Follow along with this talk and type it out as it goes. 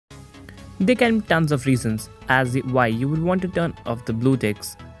There can be tons of reasons as why you would want to turn off the blue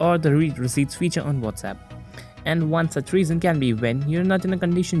ticks or the read receipts feature on WhatsApp. And one such reason can be when you're not in a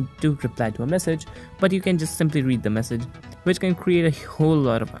condition to reply to a message, but you can just simply read the message, which can create a whole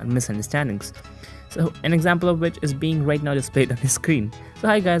lot of misunderstandings. So an example of which is being right now displayed on the screen. So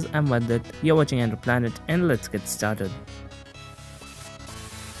hi guys, I'm Vadit, you're watching Android Planet, and let's get started.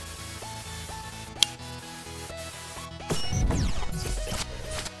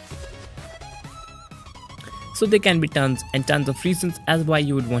 So there can be tons and tons of reasons as why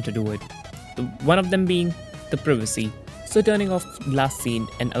you would want to do it. One of them being the privacy. So turning off last seen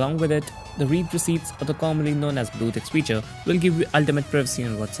and along with it, the read receipts or the commonly known as blue text feature will give you ultimate privacy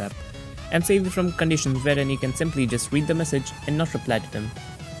on WhatsApp and save you from conditions wherein you can simply just read the message and not reply to them.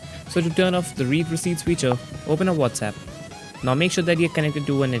 So to turn off the read receipts feature, open a WhatsApp. Now make sure that you're connected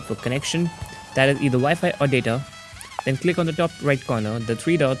to a network connection that is either Wi-Fi or data. Then click on the top right corner, the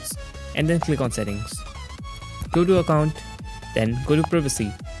three dots, and then click on settings. Go to account, then go to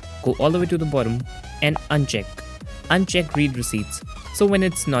privacy. Go all the way to the bottom and uncheck read receipts. So when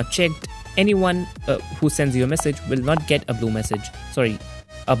it's not checked, anyone who sends you a message will not get a blue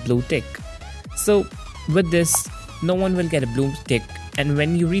tick. So with this, no one will get a blue tick, and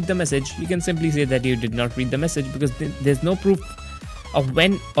when you read the message, you can simply say that you did not read the message because there's no proof of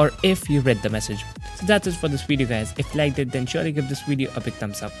when or if you read the message. So that's it for this video guys. If you liked it, then surely give this video a big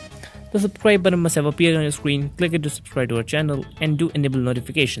thumbs up. The subscribe button must have appeared on your screen. Click it to subscribe to our channel and do enable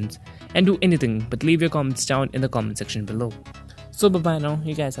notifications. And do anything but leave your comments down in the comment section below. So bye bye now,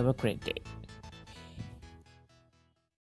 you guys have a great day.